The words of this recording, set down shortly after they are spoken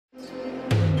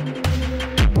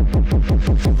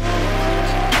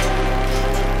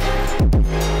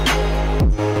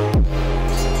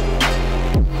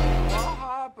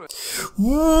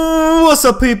What's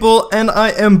up people, and I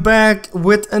am back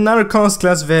with another cost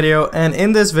class video, and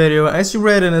in this video, as you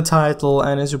read in the title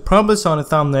and as you probably saw in the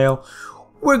thumbnail,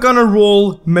 we're gonna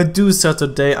roll Medusa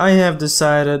today. I have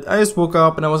decided, I just woke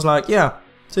up and I was like, yeah,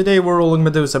 today we're rolling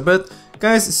Medusa, but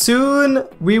guys, soon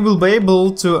we will be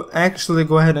able to actually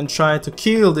go ahead and try to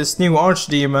kill this new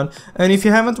ARCHDEMON. And if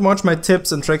you haven't watched my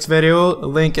tips and tricks video,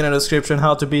 link in the description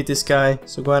how to beat this guy,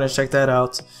 so go ahead and check that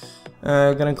out.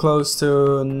 Getting close to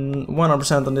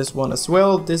 100% on this one as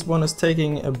well. This one is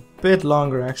taking a bit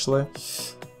longer actually.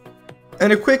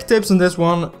 And a quick tips on this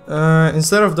one,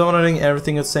 instead of donating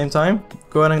everything at the same time,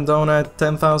 go ahead and donate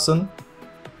 10,000,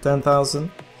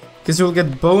 because you'll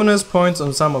get bonus points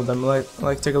on some of them.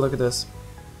 Like take a look at this.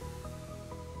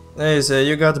 There you see,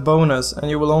 you got the bonus, and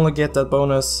you will only get that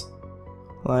bonus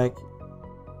like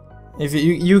if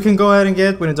you can go ahead and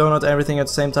get when you donate everything at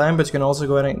the same time, but you can also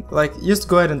go ahead and just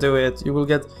go ahead and do it. You will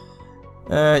get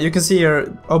you can see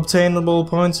here obtainable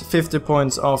points 50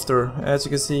 points after. As you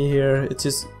can see here, it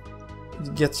just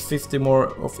gets 50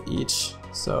 more of each.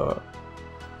 So,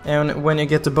 and when you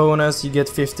get the bonus, you get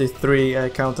 53. I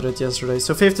counted it yesterday,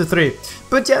 so 53.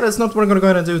 But yeah, that's not what we're gonna go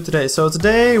ahead and do today. So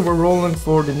today we're rolling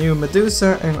for the new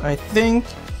Medusa, and I think,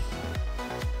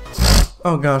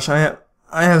 oh gosh,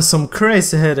 I have some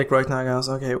crazy headache right now, guys.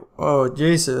 Okay, oh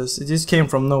Jesus, it just came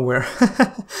from nowhere.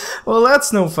 Well,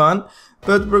 that's no fun.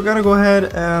 But we're gonna go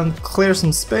ahead and clear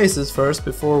some spaces first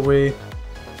before we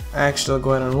actually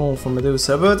go ahead and roll for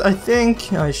Medusa. But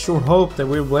I sure hope that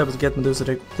we'll be able to get Medusa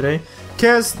today,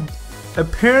 because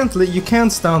apparently you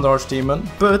can't stun the ARCHDEMON,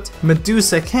 but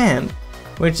Medusa can,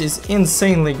 which is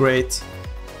insanely great.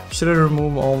 Should I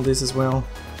remove all this as well?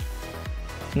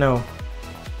 No,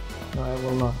 I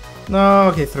will not. No,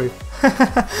 okay, 3.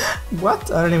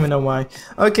 What? I don't even know why.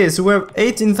 Okay, so we have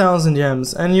 18,000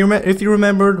 gems, and if you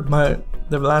remembered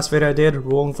the last video I did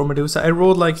rolling for Medusa, I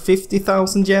rolled like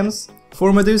 50,000 gems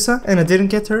for Medusa, and I didn't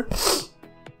get her.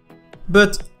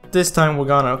 But this time we're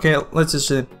gonna. Okay, let's just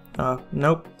see.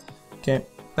 Nope. Okay,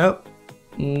 nope.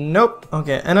 Nope.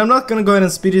 Okay, and I'm not gonna go ahead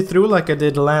and speed it through like I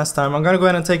did last time. I'm gonna go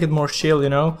ahead and take it more chill, you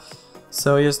know.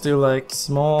 So just do like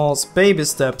small baby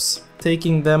steps.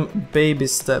 Taking them baby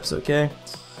steps, okay?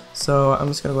 So I'm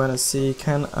just gonna go ahead and see,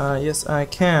 can I, yes I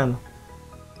can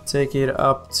take it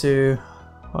up to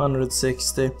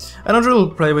 160. I don't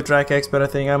really play with Drakex, but I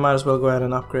think I might as well go ahead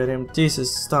and upgrade him.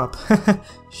 Jesus, stop.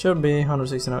 Should be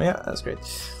 160 now, yeah, that's great.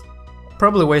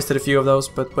 Probably wasted a few of those,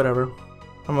 but whatever.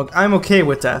 I'm okay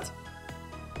with that.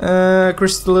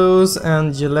 Crystallus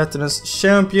and Gelatinous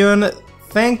Champion,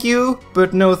 thank you,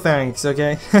 but no thanks,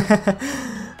 okay?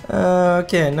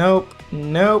 Okay,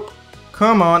 nope,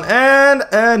 come on, and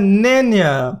a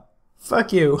ninja!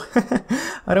 Fuck you.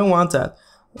 I don't want that.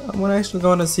 I'm actually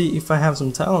going to see if I have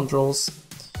some talent rolls.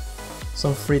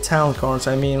 Some free talent cards,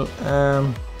 I mean.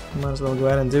 Might as well go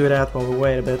ahead and do that while we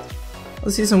wait a bit.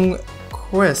 Let's see some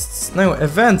quests. No,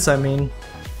 events, I mean.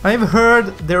 I've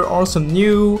heard there are some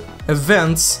new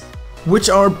events which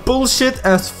are bullshit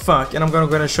as fuck, and I'm gonna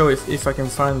go ahead and show if I can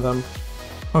find them.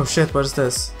 Oh shit, what is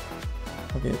this?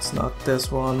 Okay, it's not this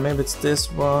one. Maybe it's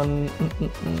this one.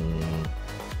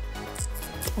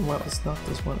 Well, it's not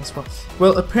this one as well.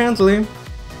 Well, apparently,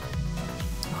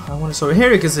 I want to show.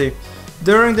 Here you can see.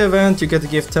 During the event, you get to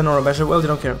give 10 aura badges. Well, you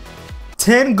don't care.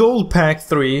 10 gold pack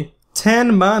 3,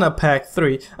 10 mana pack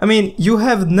 3. I mean, we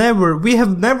have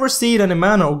never seen any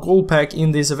mana or gold pack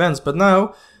in these events. But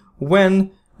now,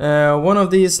 when one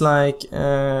of these like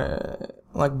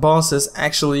bosses,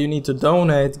 actually, you need to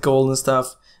donate gold and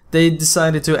stuff. They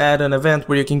decided to add an event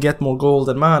where you can get more gold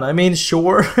and mana. I mean,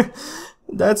 sure,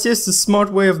 that's just a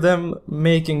smart way of them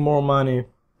making more money.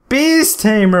 Beast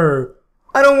Tamer!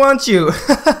 I don't want you!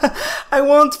 I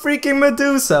want freaking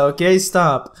Medusa, okay?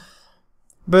 Stop.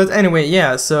 But anyway,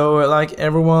 yeah, so like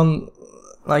everyone,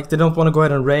 like they don't want to go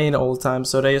ahead and raid all the time,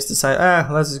 so they just decide,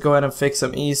 let's just go ahead and fix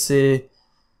some easy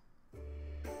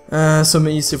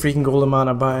freaking gold and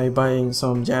mana by buying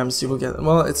some gems. You will get,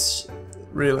 well, it's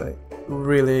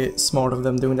really smart of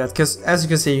them doing that, because as you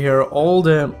can see here, all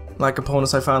the like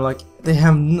opponents I found, like they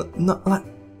have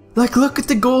like look at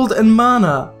the gold and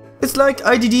mana. It's like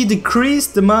IDD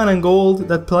decreased the mana and gold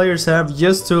that players have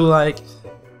just to like,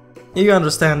 you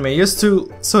understand me, just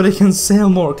to so they can sell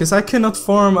more, because I cannot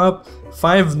farm up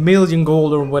 5 million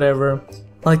gold or whatever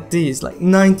like these, like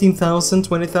 19,000,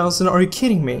 20,000. Are you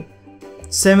kidding me?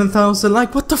 7,000,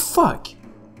 like what the fuck?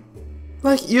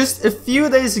 Like, just a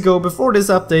few days ago, before this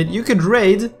update, you could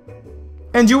raid,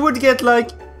 and you would get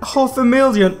like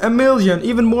 500,000, 1 million,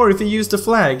 even more if you use the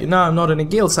flag. Now, I'm not in a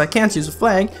guild, so I can't use a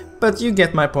flag, but you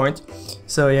get my point.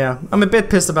 So yeah, I'm a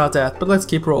bit pissed about that, but let's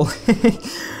keep rolling.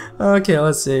 Okay,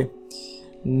 let's see.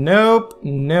 Nope,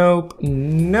 nope,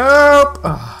 nope.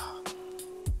 Oh.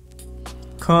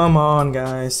 Come on,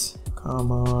 guys.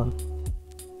 Come on.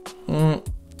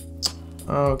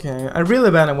 Okay, I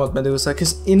really badly want Medusa,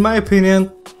 because in my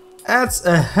opinion, that's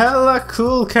a hella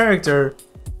cool character.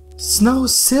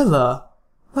 Snowzilla.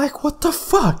 Like, what the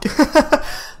fuck?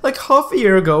 Like half a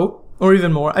year ago, or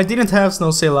even more, I didn't have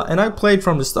Snowzilla, and I played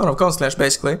from the start of Conslash,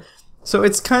 basically. So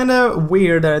it's kinda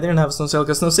weird that I didn't have Snowzilla,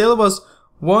 because Snowzilla was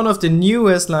one of the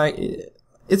newest, like,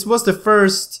 it was the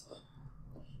first,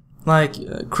 like,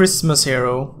 Christmas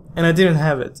hero, and I didn't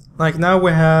have it. Like, now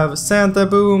we have Santa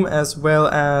Boom, as well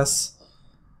as,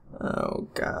 oh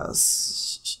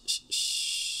gosh,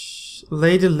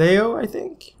 Lady Leo, I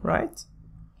think, right?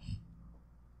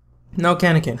 No,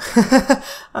 Kaneki.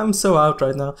 I'm so out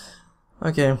right now.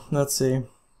 Okay, let's see.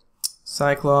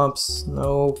 Cyclops,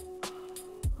 no.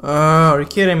 Oh, are you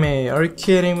kidding me? Are you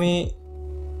kidding me?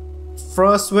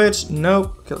 Frost Witch,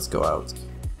 nope. Okay, let's go out.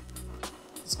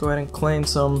 Let's go ahead and claim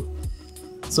some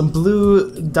blue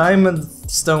diamond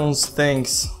stones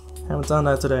things. Haven't done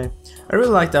that today. I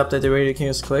really like the update where you can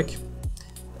just click.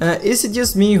 Is it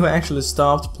just me who actually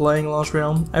stopped playing Lost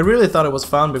Realm? I really thought it was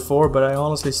fun before, but I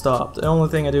honestly stopped. The only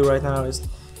thing I do right now is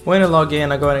when I log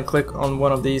in, I go ahead and click on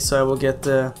one of these so I will get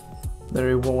the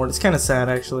reward. It's kind of sad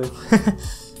actually.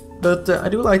 But I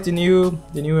do like the new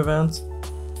event.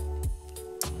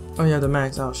 Oh yeah, the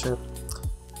max. Oh shit.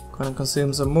 Gonna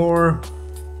consume some more.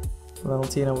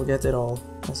 Valentina will get it all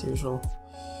as usual.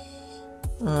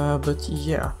 But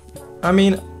yeah, I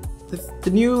mean, the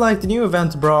new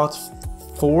event brought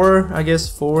four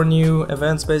new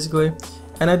events basically,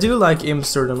 and I do like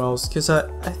Imster the most because I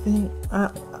think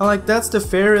I like that's the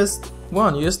fairest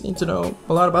one. You just need to know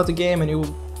a lot about the game and you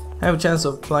will have a chance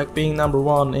of like being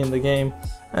 #1 in the game.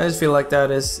 I just feel like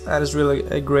that is really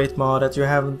a great mod that you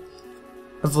haven't.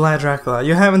 Vlad Dracula,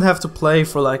 you haven't have to play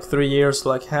for like 3 years to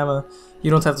like have you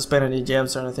don't have to spend any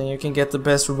gems or anything. You can get the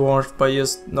best reward by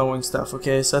just knowing stuff.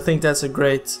 Okay, so I think that's a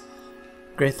great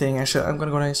thing. Actually, I'm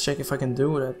gonna go ahead and check if I can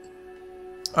do that.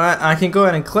 I can go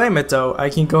ahead and claim it though. I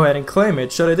can go ahead and claim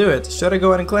it. Should I do it? Should I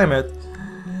go ahead and claim it?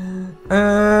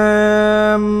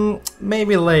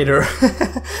 Maybe later.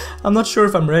 I'm not sure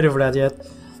if I'm ready for that yet.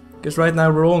 Because right now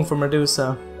we're rolling for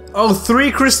Medusa. Oh, 3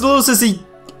 crystals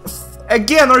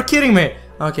again, are you kidding me?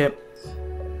 Okay.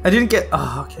 I didn't get...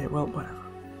 Oh, okay, well, whatever.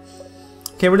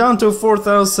 Okay, we're down to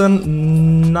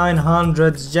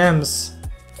 4,900 gems.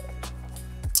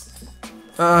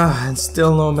 And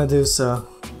still no Medusa.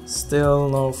 Still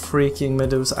no freaking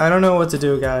Medusa. I don't know what to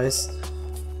do, guys.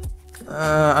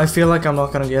 I feel like I'm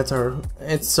not gonna get her.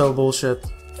 It's so bullshit.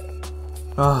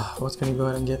 What can you go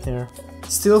ahead and get here?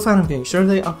 Still Phantom King. Sure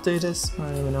they update this? I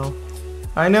don't even know.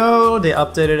 I know they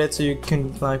updated it so you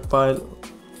can like buy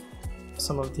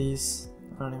some of these.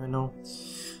 I don't even know.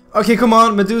 Okay, come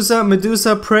on,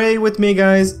 Medusa, pray with me,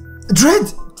 guys.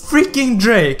 Dread! Freaking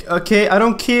Drake! Okay, I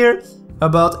don't care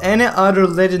about any other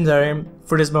legendary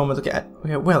for this moment. Okay,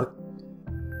 okay, well,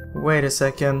 wait a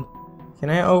second. Can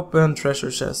I open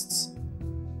treasure chests?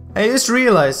 I just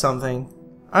realized something.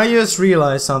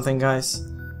 Guys.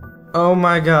 Oh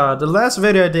my god, the last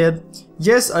video I did,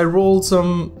 yes, I rolled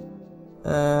some...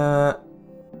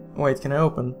 wait, can I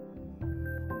open?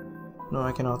 No,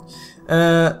 I cannot.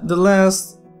 The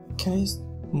last... Can I use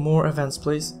more events,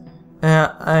 please?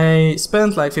 I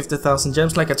spent like 50,000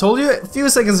 gems, like I told you a few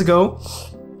seconds ago.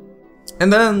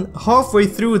 And then, halfway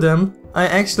through them, I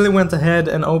actually went ahead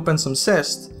and opened some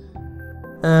chests.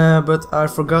 But I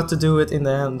forgot to do it in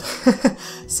the end.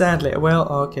 Sadly. Well,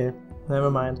 okay.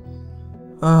 Never mind.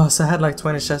 Oh, so I had like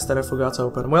 20 chests that I forgot to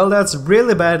open. Well, that's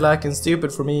really bad luck and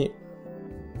stupid for me.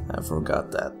 I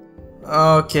forgot that.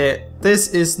 Okay, this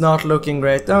is not looking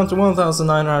great. Down to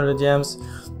 1,900 gems.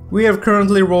 We have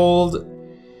currently rolled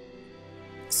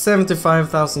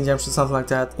 75,000 gems or something like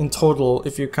that in total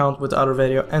if you count with the other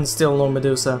video, and still no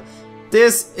Medusa.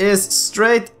 This is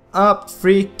straight up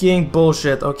freaking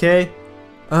bullshit, okay?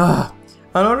 I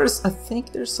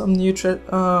think there's some new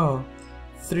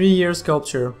 3-year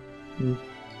sculpture.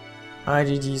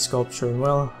 IGG sculpture.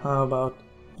 Well, how about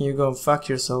you go fuck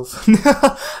yourself?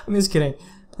 I'm just kidding.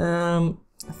 I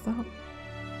thought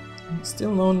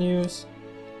still no news.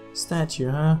 Statue,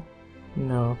 huh?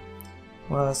 No.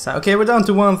 Well, that's sad. Okay, we're down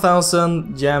to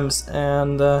 1,000 gems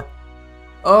and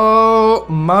oh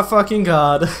my fucking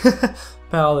god.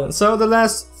 Paladin. So the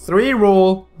last 3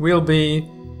 roll will be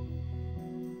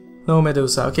no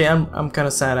Medusa. Okay, I'm kind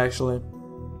of sad actually.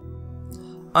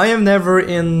 I have never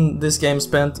in this game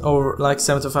spent over like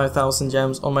 75,000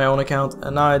 gems on my own account,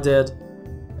 and now I did,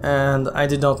 and I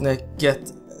did not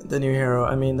get the new hero.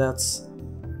 I mean, that's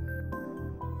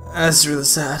That's really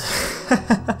sad.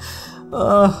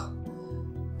 Oh,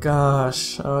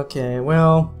 gosh. Okay,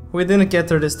 well, we didn't get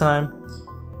there this time.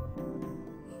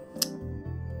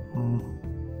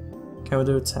 Can we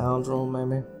do a town roll,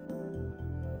 maybe?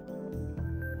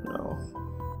 No.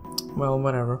 Well,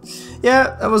 whatever.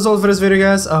 Yeah, that was all for this video,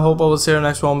 guys. I hope I will see you in the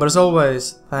next one. But as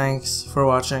always, thanks for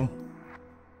watching.